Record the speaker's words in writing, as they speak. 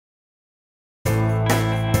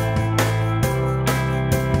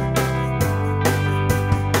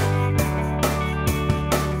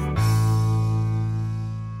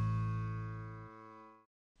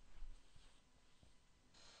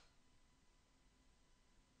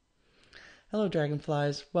Hello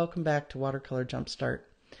Dragonflies, welcome back to Watercolor Jumpstart.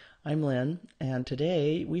 I'm Lynn, and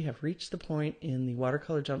today we have reached the point in the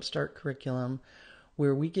Watercolor Jumpstart curriculum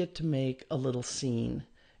where we get to make a little scene.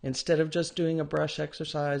 Instead of just doing a brush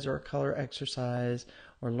exercise or a color exercise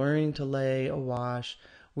or learning to lay a wash,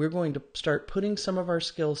 we're going to start putting some of our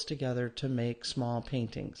skills together to make small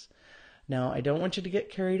paintings. Now, I don't want you to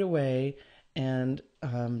get carried away and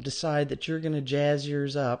decide that you're going to jazz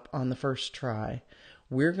yours up on the first try.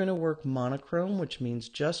 We're going to work monochrome, which means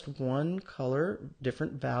just one color,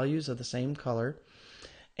 different values of the same color.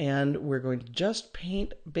 And we're going to just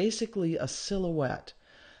paint basically a silhouette.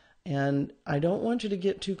 And I don't want you to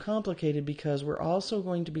get too complicated because we're also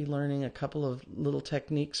going to be learning a couple of little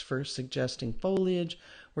techniques for suggesting foliage.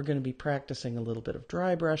 We're going to be practicing a little bit of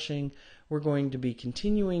dry brushing. We're going to be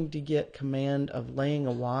continuing to get command of laying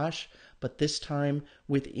a wash, but this time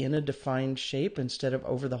within a defined shape instead of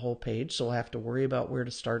over the whole page, so we'll have to worry about where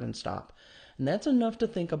to start and stop. And that's enough to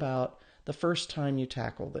think about the first time you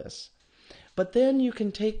tackle this. But then you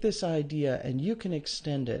can take this idea and you can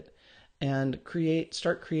extend it and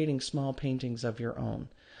start creating small paintings of your own.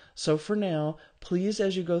 So for now, please,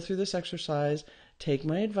 as you go through this exercise, take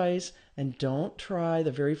my advice and don't try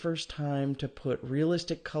the very first time to put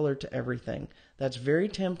realistic color to everything. That's very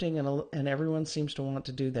tempting and everyone seems to want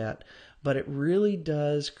to do that. But it really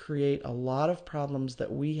does create a lot of problems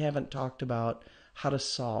that we haven't talked about how to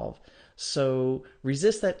solve. So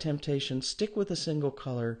resist that temptation, stick with a single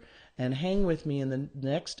color, and hang with me in the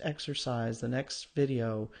next exercise, the next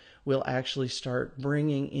video, we'll actually start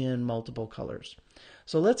bringing in multiple colors.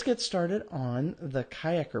 So let's get started on the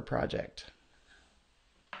Kayaker project.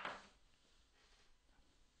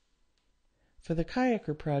 For the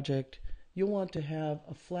Kayaker project, you'll want to have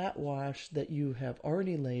a flat wash that you have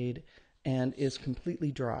already laid and is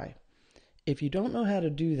completely dry. If you don't know how to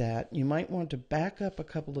do that, you might want to back up a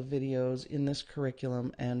couple of videos in this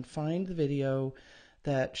curriculum and find the video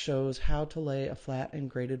that shows how to lay a flat and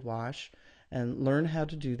graded wash and learn how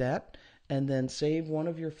to do that, and then save one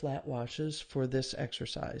of your flat washes for this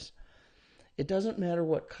exercise. It doesn't matter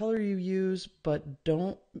what color you use, but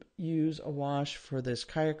don't use a wash for this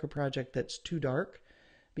Kayaker project that's too dark,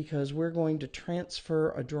 because we're going to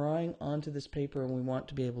transfer a drawing onto this paper and we want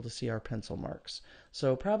to be able to see our pencil marks.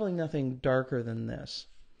 So probably nothing darker than this.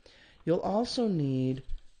 You'll also need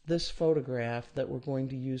this photograph that we're going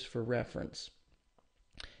to use for reference.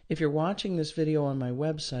 If you're watching this video on my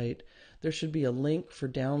website, there should be a link for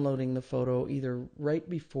downloading the photo either right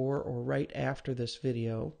before or right after this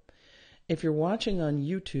video. If you're watching on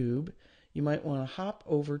YouTube, you might want to hop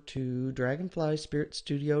over to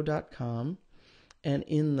dragonflyspiritstudio.com and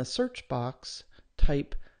in the search box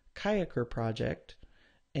type Kayaker project,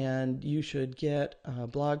 and you should get a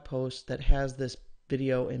blog post that has this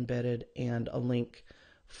video embedded and a link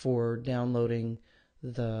for downloading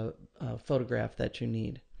the photograph that you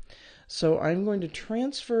need. So I'm going to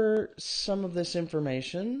transfer some of this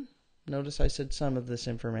information, notice I said some of this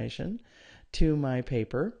information, to my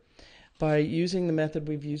paper. By using the method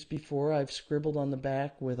we've used before, I've scribbled on the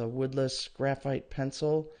back with a woodless graphite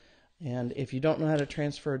pencil. And if you don't know how to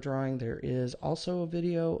transfer a drawing, there is also a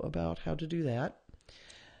video about how to do that.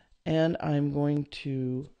 And I'm going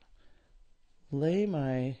to lay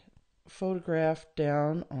my photograph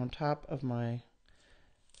down on top of my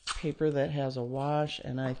paper that has a wash,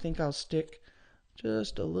 and I think I'll stick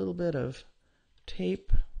just a little bit of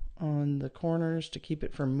tape on the corners to keep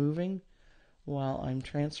it from moving while I'm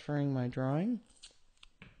transferring my drawing.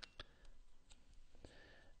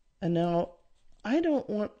 And now I don't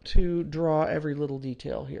want to draw every little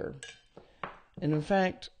detail here. And in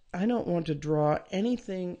fact, I don't want to draw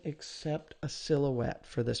anything except a silhouette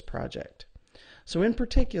for this project. So in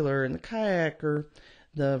particular, in the Kayaker,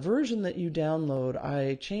 the version that you download,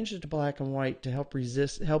 I changed it to black and white to help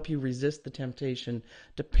you resist the temptation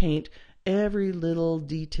to paint every little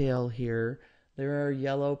detail here. There are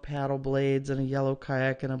yellow paddle blades and a yellow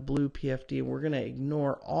kayak and a blue PFD, and we're going to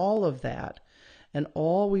ignore all of that. And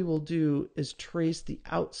all we will do is trace the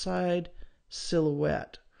outside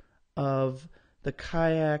silhouette of the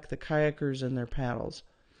kayak, the kayakers, and their paddles.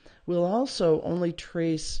 We'll also only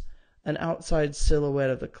trace an outside silhouette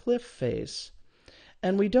of the cliff face.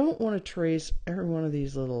 And we don't want to trace every one of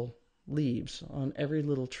these little leaves on every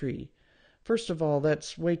little tree. First of all,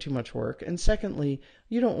 that's way too much work. And secondly,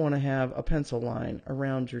 you don't want to have a pencil line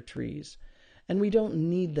around your trees. And we don't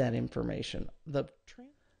need that information. The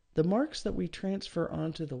marks that we transfer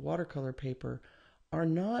onto the watercolor paper are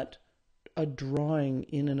not a drawing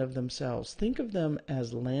in and of themselves. Think of them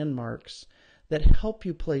as landmarks that help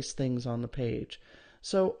you place things on the page.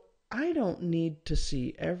 So I don't need to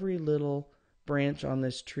see every little branch on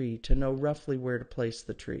this tree to know roughly where to place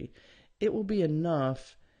the tree. It will be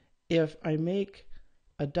enough if I make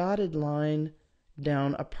a dotted line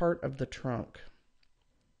down a part of the trunk.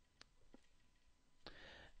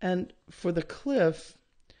 And for the cliff,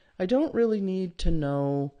 I don't really need to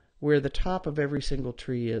know where the top of every single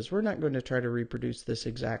tree is. We're not going to try to reproduce this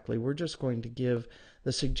exactly. We're just going to give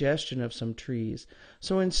the suggestion of some trees.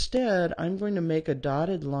 So instead, I'm going to make a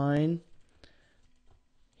dotted line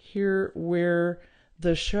here where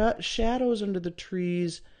the shadows under the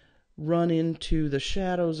trees run into the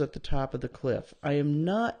shadows at the top of the cliff. I am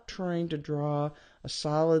not trying to draw a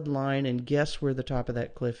solid line and guess where the top of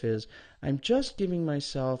that cliff is. I'm just giving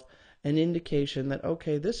myself an indication that,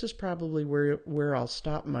 okay, this is probably where I'll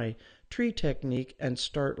stop my tree technique and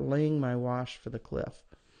start laying my wash for the cliff.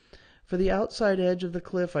 For the outside edge of the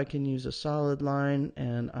cliff, I can use a solid line,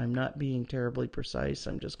 and I'm not being terribly precise.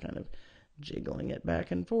 I'm just kind of jiggling it back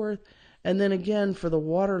and forth. And then again, for the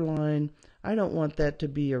water line, I don't want that to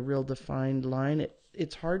be a real defined line.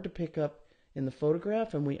 It's hard to pick up in the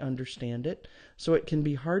photograph, and we understand it. So it can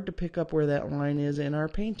be hard to pick up where that line is in our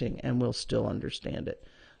painting, and we'll still understand it.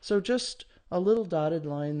 So just a little dotted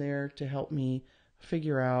line there to help me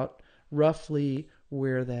figure out roughly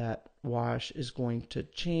where that wash is going to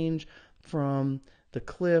change from the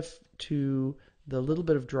cliff to the little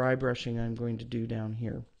bit of dry brushing I'm going to do down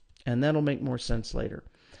here. And that'll make more sense later.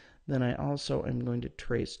 Then I also am going to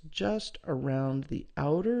trace just around the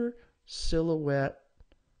outer silhouette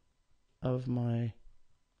of my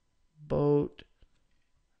boat,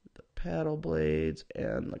 the paddle blades,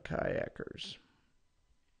 and the kayakers.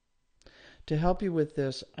 To help you with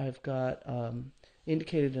this, I've got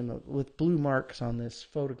indicated with blue marks on this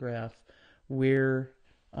photograph where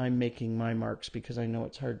I'm making my marks because I know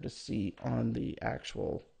it's hard to see on the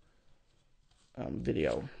actual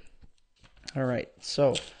video. All right,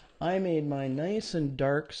 so I made mine nice and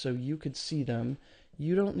dark so you could see them.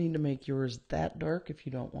 You don't need to make yours that dark if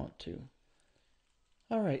you don't want to.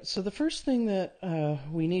 All right, so the first thing that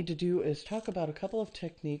we need to do is talk about a couple of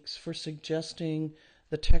techniques for suggesting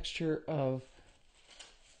the texture of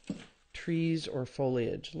trees or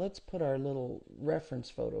foliage. Let's put our little reference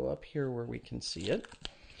photo up here where we can see it.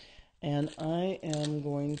 And I am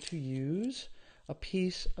going to use a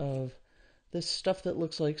piece of this stuff that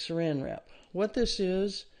looks like saran wrap. What this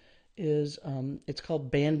is it's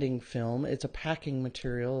called banding film. It's a packing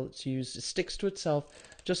material. It sticks to itself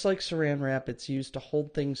just like saran wrap. It's used to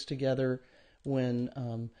hold things together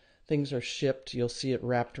when things are shipped. You'll see it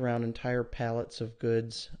wrapped around entire pallets of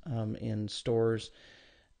goods in stores.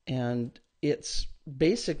 And it's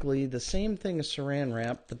basically the same thing as saran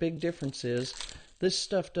wrap. The big difference is this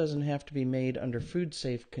stuff doesn't have to be made under food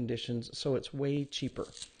safe conditions, so it's way cheaper.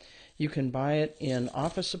 You can buy it in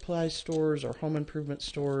office supply stores or home improvement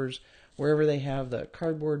stores, wherever they have the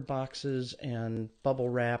cardboard boxes and bubble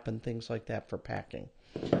wrap and things like that for packing.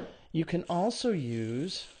 You can also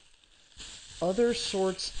use other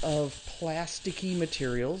sorts of plasticky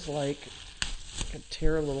materials, like I could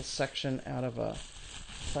tear a little section out of a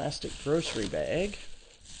plastic grocery bag.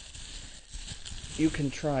 You can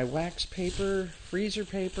try wax paper, freezer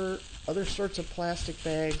paper, other sorts of plastic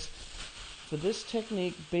bags. For this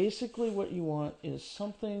technique, basically what you want is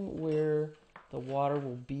something where the water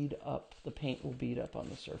will bead up, the paint will bead up on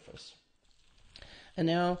the surface. And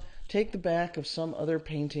now take the back of some other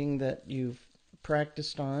painting that you've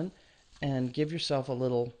practiced on and give yourself a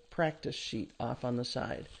little practice sheet off on the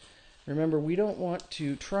side. Remember, we don't want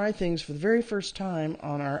to try things for the very first time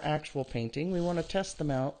on our actual painting. We want to test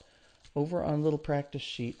them out over on a little practice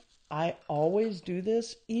sheet. I always do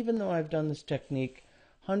this, even though I've done this technique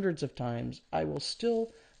hundreds of times. I will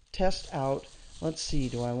still test out, let's see,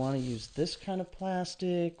 do I want to use this kind of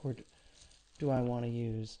plastic, or do I want to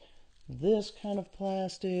use this kind of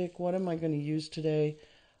plastic? What am I going to use today?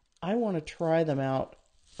 I want to try them out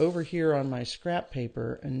over here on my scrap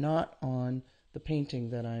paper and not on the painting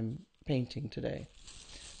that I'm painting today.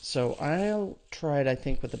 So I'll try it, I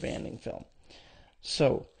think, with the banding film.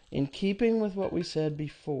 So, in keeping with what we said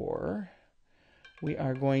before, we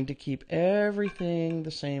are going to keep everything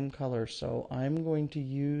the same color. So I'm going to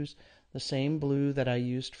use the same blue that I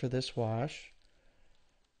used for this wash,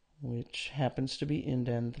 which happens to be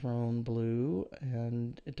indanthrone blue,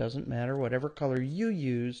 and it doesn't matter. Whatever color you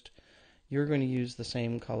used, you're going to use the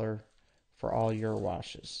same color for all your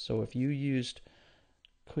washes. So if you used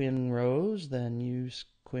Quin Rose, then use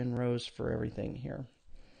Quin Rose for everything here.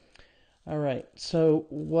 All right, so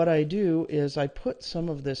what I do is I put some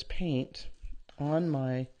of this paint on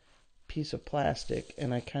my piece of plastic,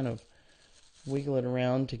 and I kind of wiggle it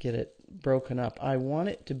around to get it broken up. I want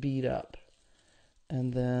it to bead up,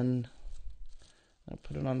 and then I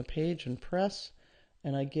put it on the page and press,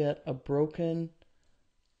 and I get a broken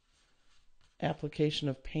application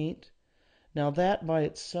of paint. Now that by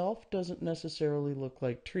itself doesn't necessarily look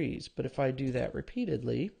like trees, but if I do that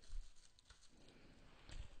repeatedly,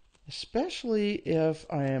 especially if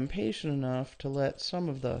I am patient enough to let some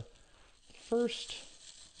of the first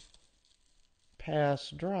pass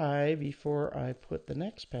dry before I put the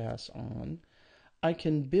next pass on, I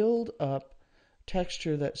can build up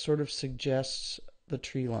texture that sort of suggests the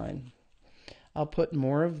tree line. I'll put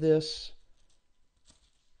more of this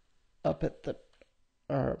up at the,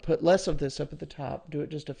 or put less of this up at the top, do it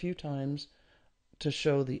just a few times to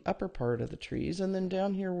show the upper part of the trees, and then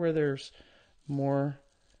down here where there's more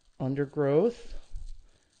undergrowth,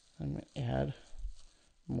 I'm going to add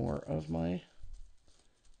more of my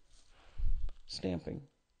stamping.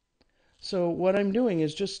 So what I'm doing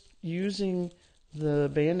is just using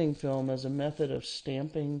the banding film as a method of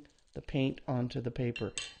stamping the paint onto the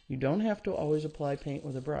paper. You don't have to always apply paint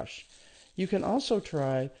with a brush. You can also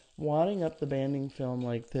try wadding up the banding film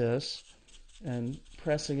like this and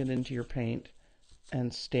pressing it into your paint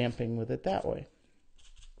and stamping with it that way.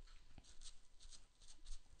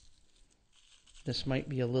 This might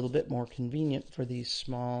be a little bit more convenient for these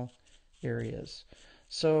small areas.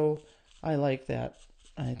 So I like that.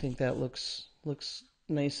 I think that looks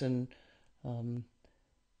nice and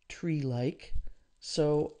tree-like.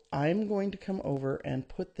 So I'm going to come over and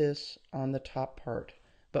put this on the top part.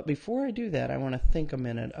 But before I do that, I want to think a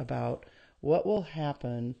minute about what will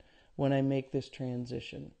happen when I make this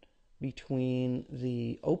transition between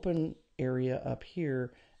the open area up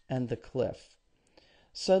here and the cliff.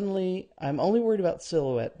 Suddenly, I'm only worried about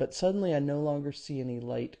silhouette, but suddenly I no longer see any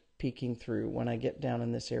light peeking through when I get down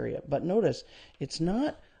in this area. But notice, it's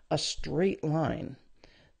not a straight line.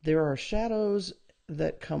 There are shadows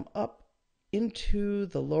that come up into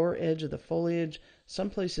the lower edge of the foliage, some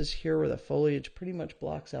places here where the foliage pretty much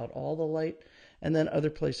blocks out all the light, and then other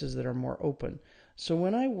places that are more open. So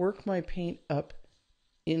when I work my paint up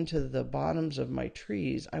into the bottoms of my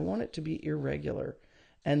trees, I want it to be irregular.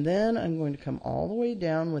 And then I'm going to come all the way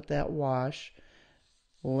down with that wash,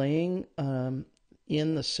 laying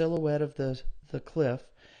in the silhouette of the cliff.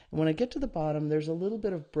 And when I get to the bottom, there's a little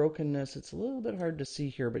bit of brokenness. It's a little bit hard to see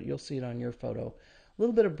here, but you'll see it on your photo. A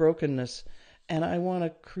little bit of brokenness, and I want to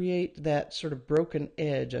create that sort of broken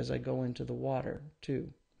edge as I go into the water,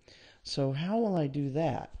 too. So how will I do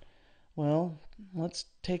that? Well, let's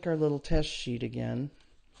take our little test sheet again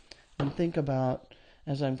and think about,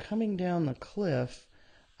 as I'm coming down the cliff,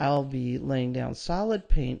 I'll be laying down solid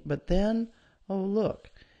paint, but then, oh look,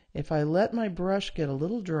 if I let my brush get a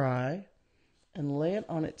little dry and lay it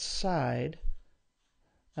on its side,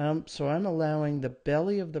 so I'm allowing the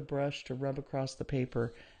belly of the brush to rub across the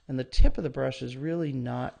paper, and the tip of the brush is really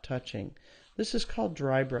not touching. This is called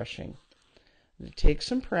dry brushing. It takes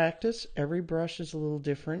some practice. Every brush is a little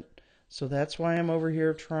different, so that's why I'm over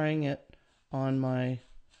here trying it on my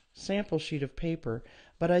sample sheet of paper.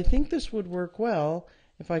 But I think this would work well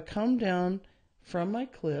if I come down from my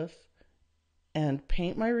cliff and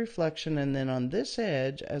paint my reflection, and then on this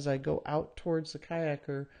edge, as I go out towards the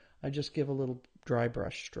kayaker, I just give a little dry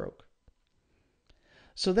brush stroke.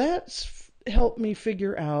 So that's helped me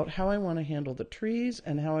figure out how I want to handle the trees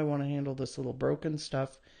and how I want to handle this little broken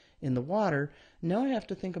stuff in the water. Now I have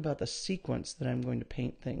to think about the sequence that I'm going to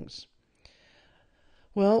paint things.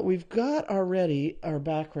 Well, we've got already our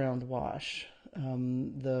background wash,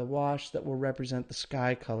 the wash that will represent the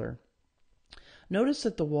sky color. Notice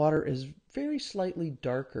that the water is very slightly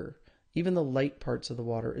darker. Even the light parts of the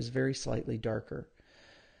water is very slightly darker.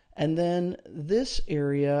 And then this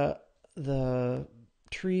area, the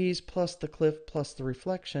trees plus the cliff plus the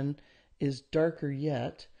reflection, is darker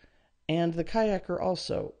yet. And the kayaker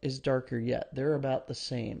also is darker yet. They're about the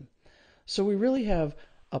same. So we really have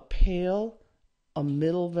a pale, a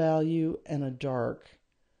middle value, and a dark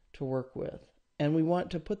to work with. And we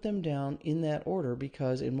want to put them down in that order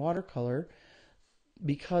because in watercolor,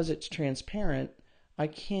 because it's transparent, I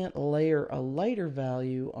can't layer a lighter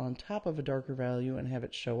value on top of a darker value and have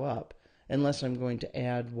it show up unless I'm going to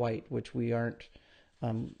add white, which we aren't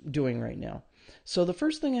doing right now. So the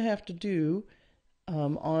first thing I have to do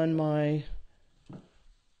on my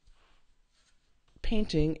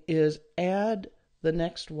painting is add the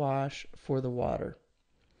next wash for the water.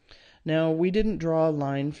 Now, we didn't draw a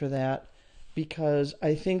line for that because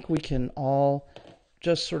I think we can all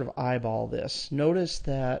just sort of eyeball this. Notice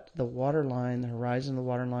that the water line, the horizon of the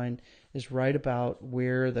water line, is right about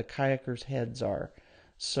where the kayakers' heads are.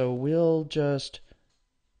 So we'll just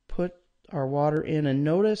put our water in, and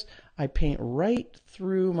notice I paint right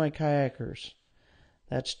through my kayakers.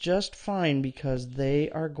 That's just fine because they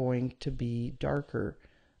are going to be darker.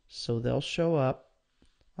 So they'll show up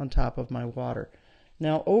on top of my water.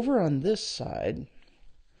 Now over on this side,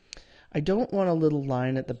 I don't want a little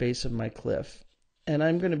line at the base of my cliff. And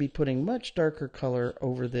I'm going to be putting much darker color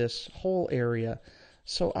over this whole area.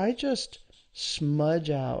 So I just smudge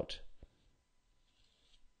out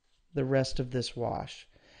the rest of this wash.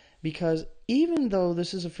 Because even though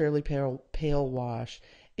this is a fairly pale wash,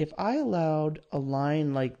 if I allowed a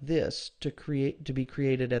line like this to be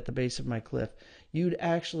created at the base of my cliff, you'd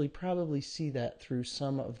actually probably see that through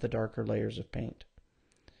some of the darker layers of paint.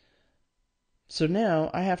 So now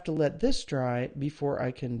I have to let this dry before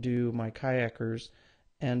I can do my kayakers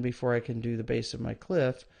and before I can do the base of my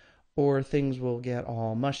cliff, or things will get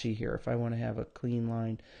all mushy here if I want to have a clean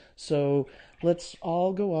line. So let's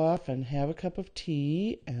all go off and have a cup of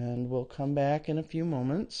tea, and we'll come back in a few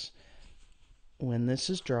moments when this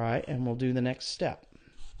is dry and we'll do the next step.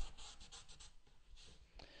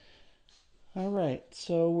 All right,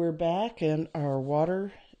 so we're back and our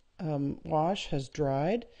water wash has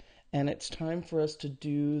dried, and it's time for us to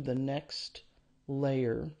do the next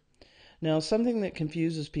layer. Now, something that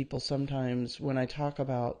confuses people sometimes when I talk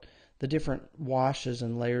about the different washes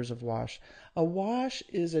and layers of wash. A wash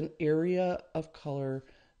is an area of color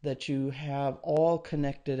that you have all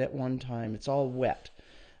connected at one time. It's all wet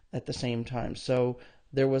at the same time. So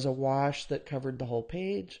there was a wash that covered the whole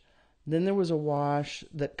page. Then there was a wash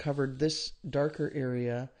that covered this darker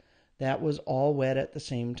area. That was all wet at the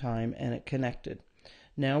same time, and it connected.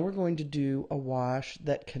 Now we're going to do a wash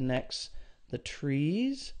that connects the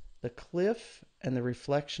trees, the cliff, and the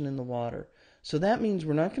reflection in the water. So that means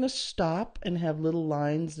we're not going to stop and have little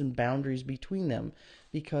lines and boundaries between them,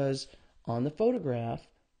 because on the photograph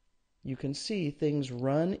you can see things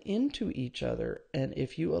run into each other, and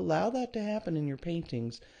if you allow that to happen in your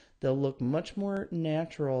paintings, they'll look much more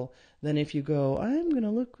natural than if you go, I'm going to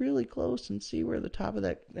look really close and see where the top of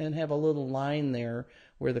that, and have a little line there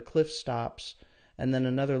where the cliff stops, and then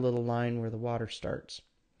another little line where the water starts.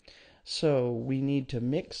 So we need to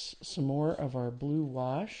mix some more of our blue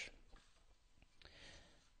wash.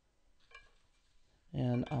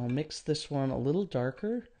 And I'll mix this one a little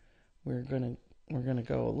darker. We're gonna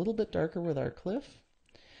go a little bit darker with our cliff.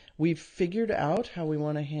 We've figured out how we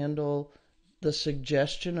want to handle the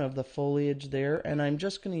suggestion of the foliage there, and I'm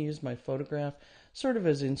just going to use my photograph sort of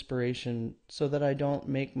as inspiration so that I don't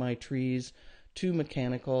make my trees too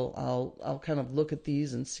mechanical. I'll kind of look at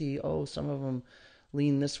these and see, oh, some of them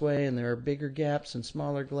lean this way and there are bigger gaps and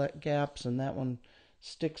smaller gaps, and that one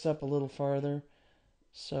sticks up a little farther.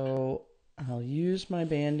 So I'll use my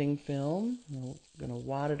banding film. I'm going to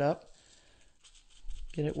wad it up,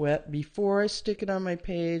 get it wet. Before I stick it on my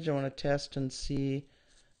page, I want to test and see,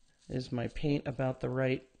 is my paint about the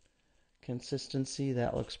right consistency?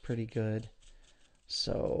 That looks pretty good.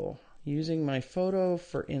 So using my photo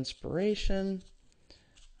for inspiration,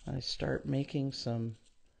 I start making some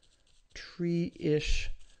tree-ish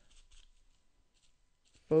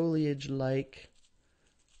foliage-like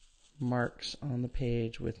marks on the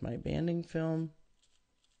page with my banding film.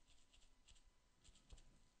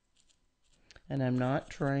 And I'm not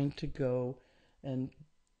trying to go and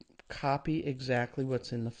copy exactly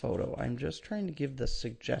what's in the photo. I'm just trying to give the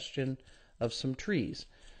suggestion of some trees.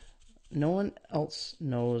 No one else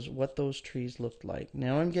knows what those trees looked like.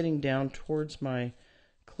 Now I'm getting down towards my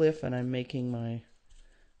cliff and I'm making my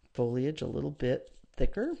foliage a little bit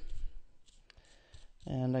thicker.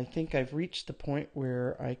 And I think I've reached the point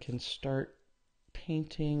where I can start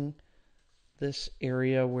painting this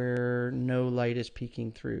area where no light is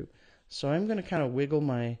peeking through. So I'm going to kind of wiggle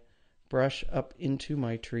my brush up into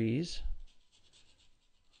my trees,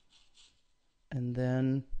 and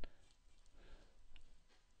then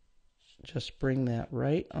just bring that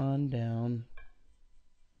right on down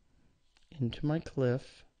into my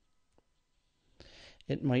cliff.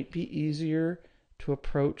 It might be easier to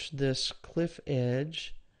approach this cliff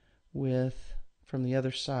edge from the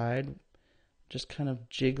other side, just kind of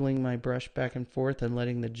jiggling my brush back and forth and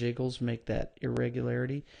letting the jiggles make that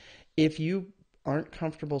irregularity. If you aren't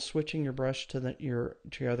comfortable switching your brush to your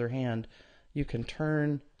other hand, you can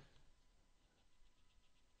turn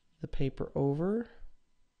the paper over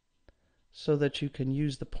so that you can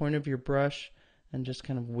use the point of your brush and just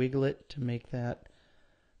kind of wiggle it to make that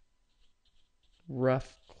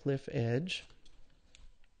rough cliff edge.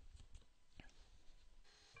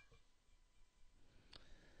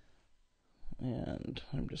 And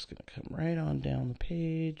I'm just going to come right on down the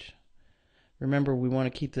page. Remember, we want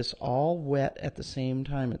to keep this all wet at the same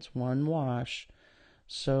time. It's one wash,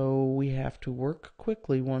 so we have to work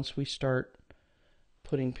quickly once we start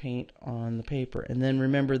putting paint on the paper. And then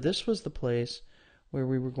remember, this was the place where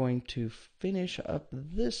we were going to finish up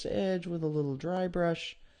this edge with a little dry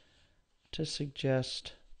brush to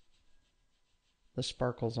suggest the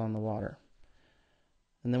sparkles on the water.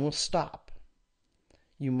 And then we'll stop.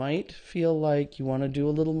 You might feel like you want to do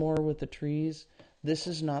a little more with the trees. This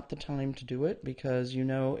is not the time to do it because you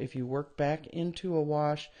know if you work back into a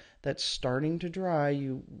wash that's starting to dry,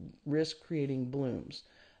 you risk creating blooms.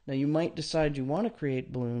 Now you might decide you want to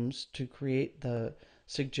create blooms to create the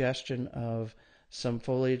suggestion of some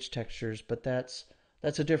foliage textures, but that's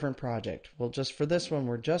a different project. Well, just for this one,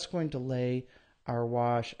 we're just going to lay our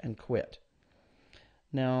wash and quit.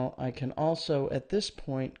 Now I can also at this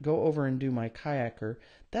point go over and do my Kayaker.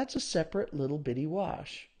 That's a separate little bitty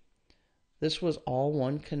wash. This was all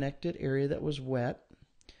one connected area that was wet.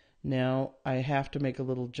 Now I have to make a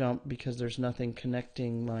little jump because there's nothing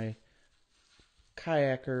connecting my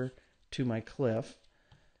Kayaker to my cliff.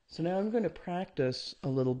 So now I'm going to practice a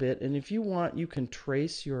little bit, and if you want, you can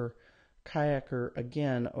trace your Kayaker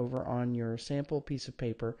again over on your sample piece of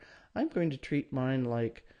paper. I'm going to treat mine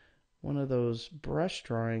like one of those brush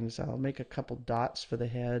drawings. I'll make a couple dots for the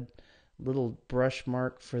head, little brush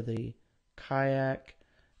mark for the kayak,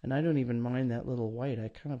 and I don't even mind that little white. I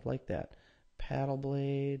kind of like that. Paddle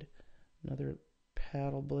blade, another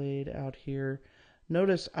paddle blade out here.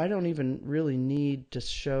 Notice I don't even really need to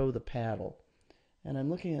show the paddle. And I'm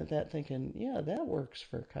looking at that thinking, yeah, that works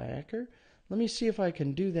for a Kayaker. Let me see if I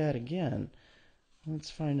can do that again.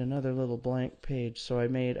 Let's find another little blank page. So I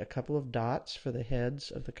made a couple of dots for the heads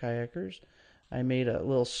of the Kayakers. I made a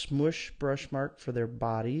little smush brush mark for their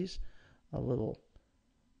bodies, a little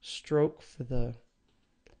stroke for the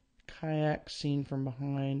kayak seen from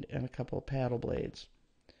behind, and a couple of paddle blades.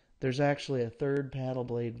 There's actually a third paddle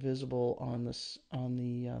blade visible on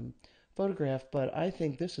the photograph, but I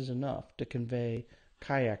think this is enough to convey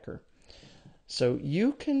Kayaker. So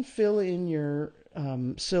you can fill in your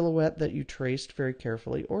silhouette that you traced very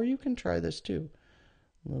carefully, or you can try this too.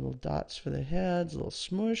 Little dots for the heads, a little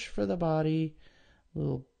smush for the body,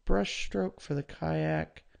 little brush stroke for the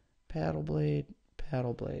kayak, paddle blade,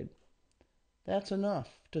 paddle blade. That's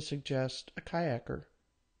enough to suggest a Kayaker.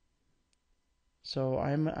 So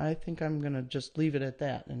I think I'm going to just leave it at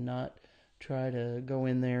that and not try to go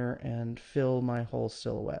in there and fill my whole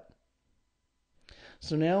silhouette.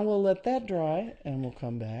 So now we'll let that dry and we'll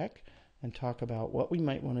come back and talk about what we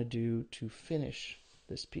might want to do to finish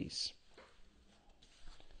this piece.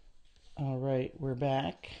 All right, we're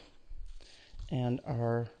back and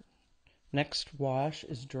our next wash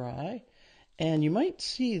is dry. And you might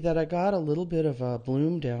see that I got a little bit of a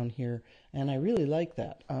bloom down here, and I really like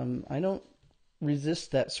that. I don't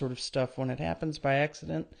resist that sort of stuff when it happens by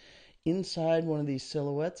accident inside one of these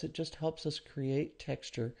silhouettes. It just helps us create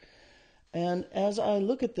texture. And as I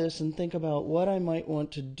look at this and think about what I might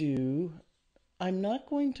want to do, I'm not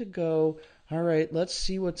going to go, all right, let's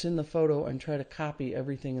see what's in the photo and try to copy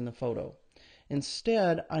everything in the photo.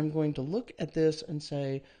 Instead, I'm going to look at this and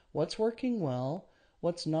say, what's working well,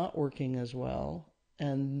 what's not working as well,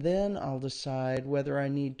 and then I'll decide whether I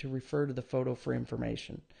need to refer to the photo for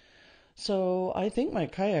information. So I think my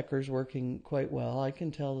Kayaker's working quite well. I can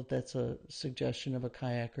tell that that's a suggestion of a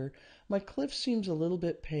Kayaker. My cliff seems a little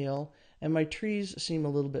bit pale, and my trees seem a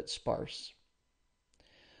little bit sparse.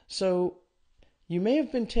 So you may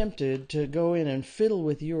have been tempted to go in and fiddle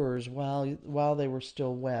with yours while they were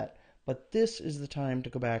still wet, but this is the time to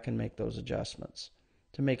go back and make those adjustments,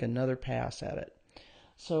 to make another pass at it.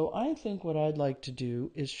 So I think what I'd like to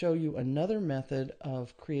do is show you another method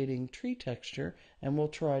of creating tree texture, and we'll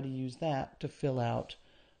try to use that to fill out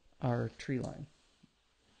our tree line.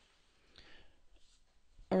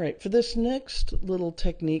 All right, for this next little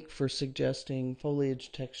technique for suggesting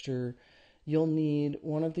foliage texture, you'll need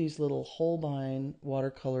one of these little Holbein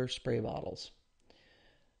watercolor spray bottles.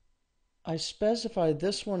 I specified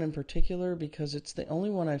this one in particular because it's the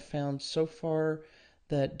only one I've found so far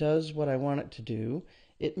that does what I want it to do.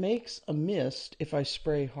 It makes a mist if I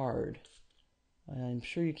spray hard. I'm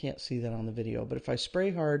sure you can't see that on the video, but if I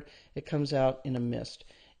spray hard, it comes out in a mist.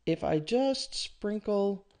 If I just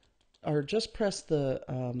sprinkle or just press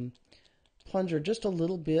the plunger just a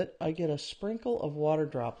little bit, I get a sprinkle of water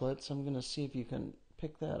droplets. I'm going to see if you can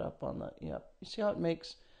pick that up on the, yep. You see how it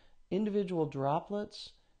makes individual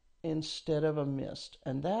droplets instead of a mist?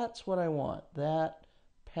 And that's what I want, that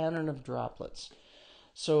pattern of droplets.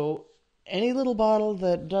 So any little bottle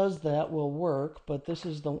that does that will work, but this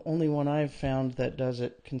is the only one I've found that does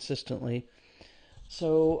it consistently.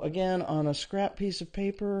 So again, on a scrap piece of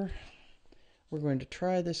paper, we're going to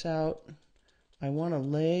try this out. I want to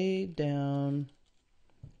lay down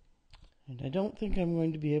And I don't think I'm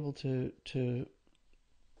going to be able to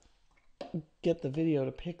get the video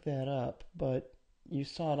to pick that up, but you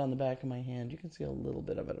saw it on the back of my hand. You can see a little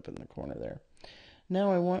bit of it up in the corner there.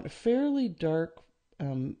 Now I want a fairly dark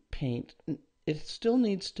paint. It still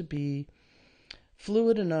needs to be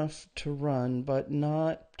fluid enough to run, but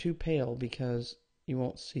not too pale because you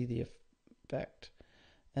won't see the effect.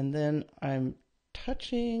 And then I'm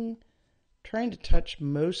trying to touch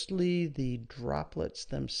mostly the droplets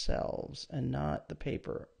themselves and not the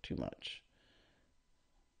paper too much.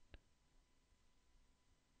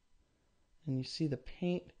 And you see the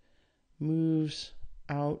paint moves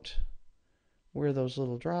out where those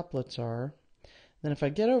little droplets are. Then if I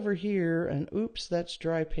get over here and oops, that's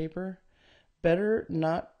dry paper, better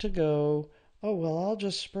not to go, oh, well, I'll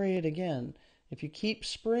just spray it again. If you keep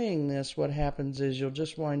spraying this, what happens is you'll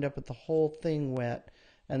just wind up with the whole thing wet,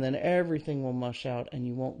 and then everything will mush out and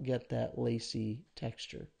you won't get that lacy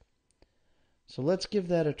texture. So let's give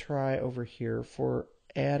that a try over here for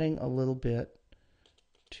adding a little bit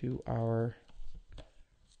to our,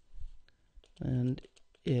 and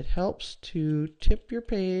it helps to tip your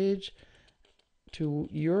page to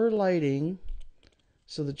your lighting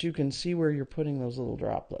so that you can see where you're putting those little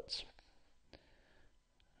droplets.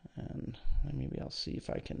 And maybe I'll see if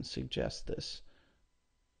I can suggest this.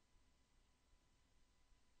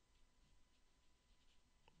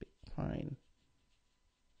 Fine.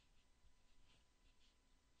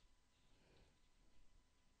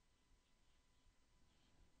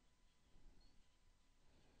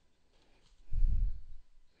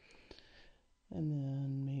 And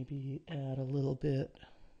then maybe add a little bit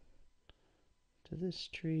to this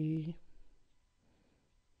tree.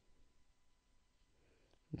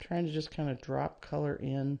 I'm trying to just kind of drop color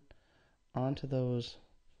in onto those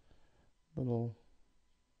little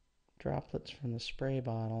droplets from the spray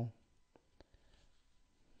bottle.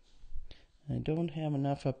 I don't have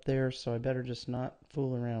enough up there, so I better just not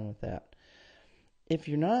fool around with that. If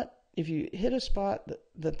you hit a spot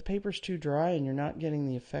that the paper's too dry and you're not getting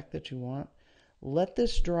the effect that you want, let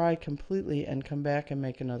this dry completely and come back and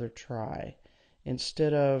make another try,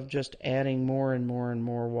 instead of just adding more and more and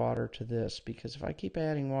more water to this, because if I keep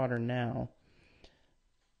adding water now,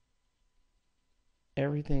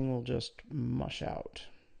 everything will just mush out.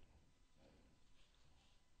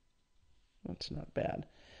 That's not bad.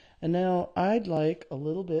 And now I'd like a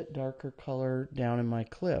little bit darker color down in my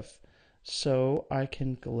cliff, so I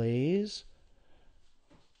can glaze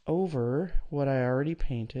over what I already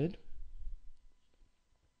painted.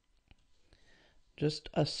 Just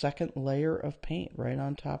a second layer of paint right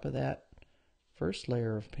on top of that first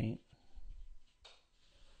layer of paint.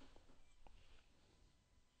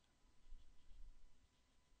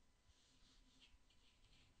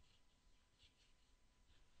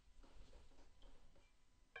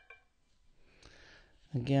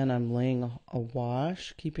 Again, I'm laying a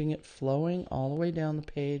wash, keeping it flowing all the way down the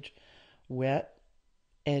page, wet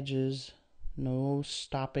edges, no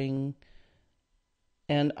stopping.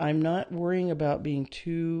 And I'm not worrying about being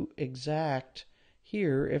too exact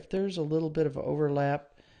here. If there's a little bit of overlap,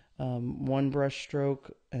 one brush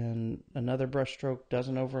stroke and another brush stroke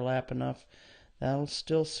doesn't overlap enough, that'll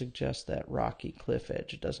still suggest that rocky cliff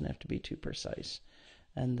edge. It doesn't have to be too precise.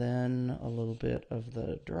 And then a little bit of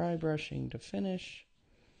the dry brushing to finish.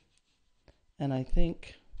 And I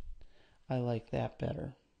think I like that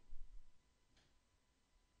better.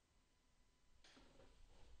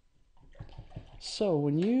 So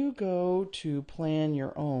when you go to plan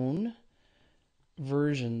your own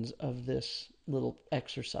versions of this little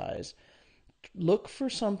exercise, look for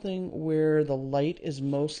something where the light is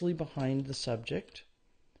mostly behind the subject,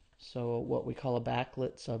 so what we call a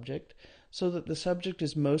backlit subject, so that the subject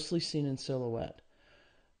is mostly seen in silhouette.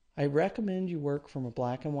 I recommend you work from a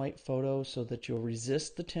black and white photo so that you'll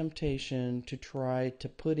resist the temptation to try to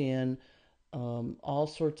put in all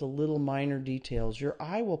sorts of little minor details. Your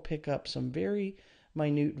eye will pick up some very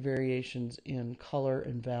minute variations in color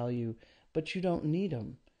and value, but you don't need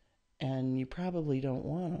them, and you probably don't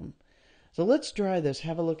want them. So let's dry this.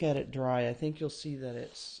 Have a look at it dry. I think you'll see that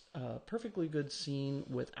it's a perfectly good scene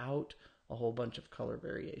without a whole bunch of color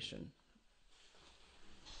variation.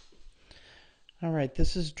 All right,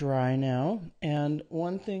 this is dry now, and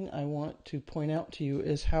one thing I want to point out to you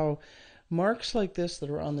is how marks like this that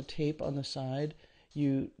are on the tape on the side,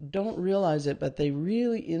 you don't realize it, but they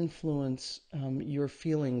really influence your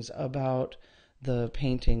feelings about the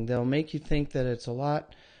painting. They'll make you think that it's a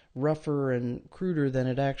lot rougher and cruder than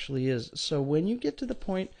it actually is. So when you get to the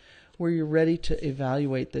point where you're ready to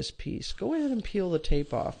evaluate this piece, go ahead and peel the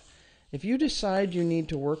tape off. If you decide you need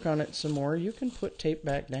to work on it some more, you can put tape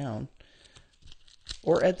back down.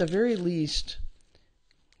 Or at the very least,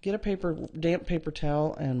 get a damp paper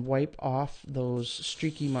towel and wipe off those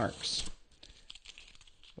streaky marks.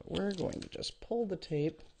 But we're going to just pull the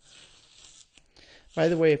tape. By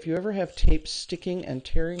the way, if you ever have tape sticking and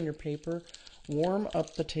tearing your paper, warm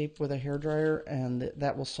up the tape with a hairdryer and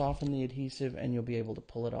that will soften the adhesive and you'll be able to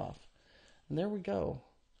pull it off. And there we go.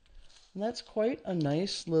 And that's quite a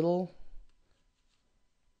nice little,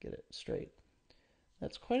 get it straight.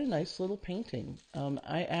 That's quite a nice little painting.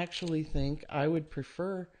 I actually think I would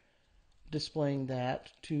prefer displaying that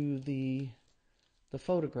to the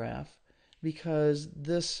photograph because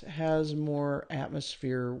this has more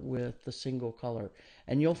atmosphere with the single color.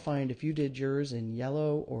 And you'll find if you did yours in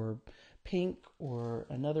yellow or pink or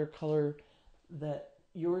another color that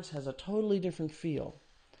yours has a totally different feel.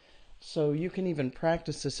 So you can even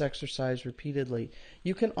practice this exercise repeatedly.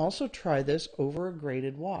 You can also try this over a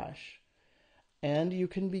graded wash. And you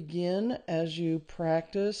can begin as you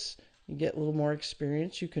practice, you get a little more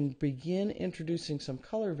experience, you can begin introducing some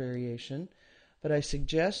color variation, but I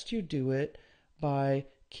suggest you do it by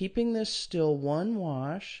keeping this still one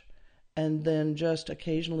wash and then just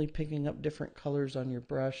occasionally picking up different colors on your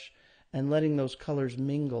brush and letting those colors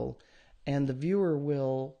mingle. And the viewer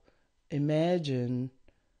will imagine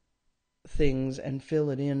things and fill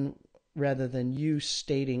it in rather than you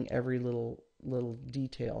stating every little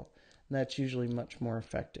detail. That's usually much more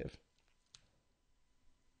effective.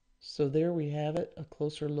 So there we have it, a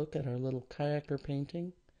closer look at our little Kayaker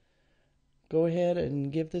painting. Go ahead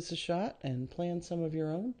and give this a shot and plan some of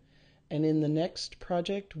your own. And in the next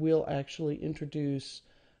project, we'll actually introduce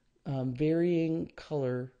varying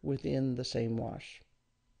color within the same wash.